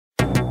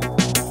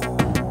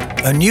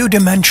A new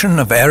dimension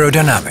of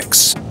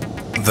aerodynamics.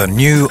 The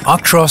new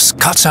Actros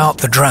cuts out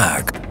the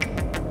drag.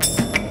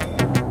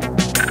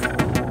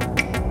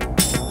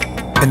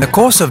 In the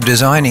course of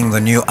designing the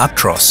new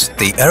Actros,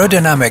 the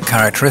aerodynamic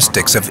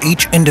characteristics of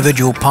each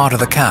individual part of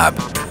the cab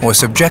were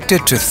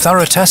subjected to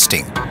thorough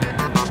testing.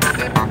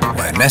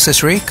 Where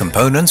necessary,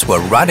 components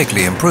were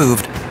radically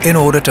improved in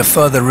order to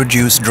further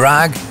reduce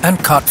drag and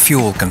cut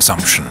fuel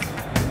consumption.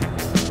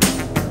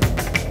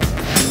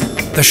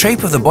 The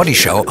shape of the body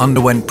shell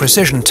underwent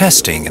precision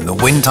testing in the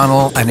wind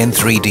tunnel and in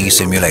 3D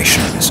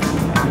simulations.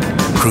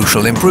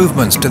 Crucial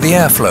improvements to the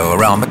airflow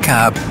around the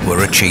cab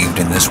were achieved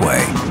in this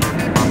way.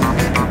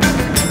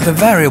 The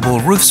variable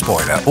roof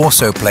spoiler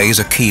also plays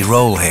a key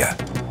role here,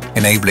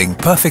 enabling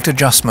perfect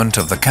adjustment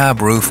of the cab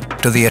roof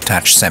to the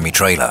attached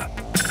semi-trailer.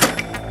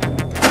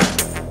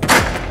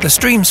 The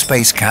Stream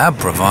Space cab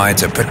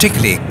provides a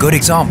particularly good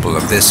example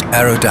of this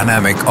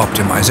aerodynamic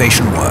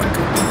optimization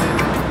work.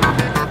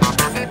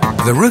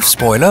 The roof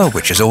spoiler,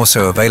 which is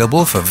also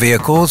available for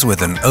vehicles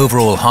with an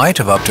overall height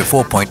of up to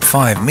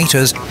 4.5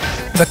 meters,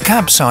 the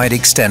cab side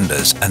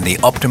extenders and the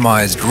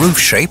optimized roof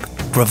shape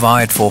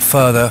provide for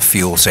further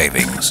fuel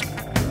savings.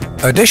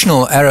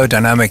 Additional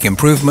aerodynamic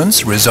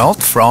improvements result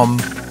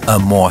from a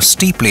more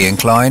steeply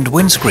inclined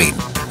windscreen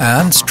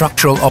and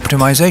structural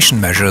optimization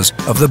measures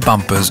of the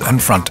bumpers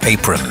and front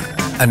apron,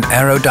 an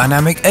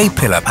aerodynamic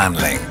A-pillar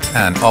paneling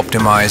and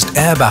optimized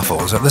air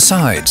baffles at the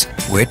sides,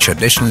 which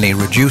additionally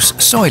reduce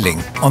soiling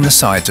on the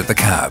sides of the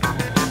cab,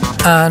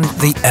 and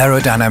the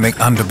aerodynamic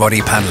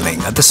underbody paneling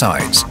at the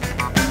sides,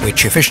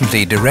 which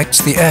efficiently directs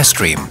the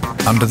airstream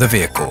under the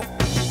vehicle.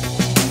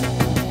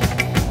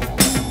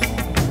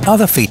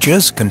 Other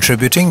features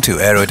contributing to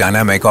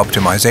aerodynamic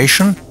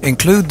optimization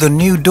include the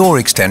new door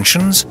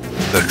extensions,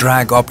 the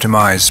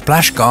drag-optimized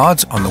splash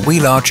guards on the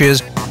wheel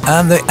arches,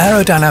 and the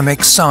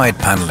aerodynamic side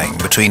paneling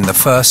between the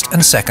first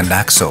and second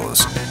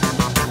axles.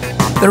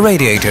 The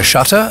radiator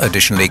shutter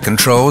additionally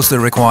controls the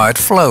required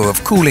flow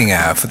of cooling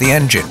air for the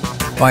engine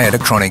by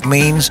electronic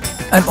means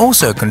and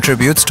also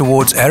contributes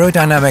towards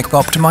aerodynamic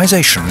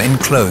optimization in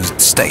closed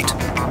state.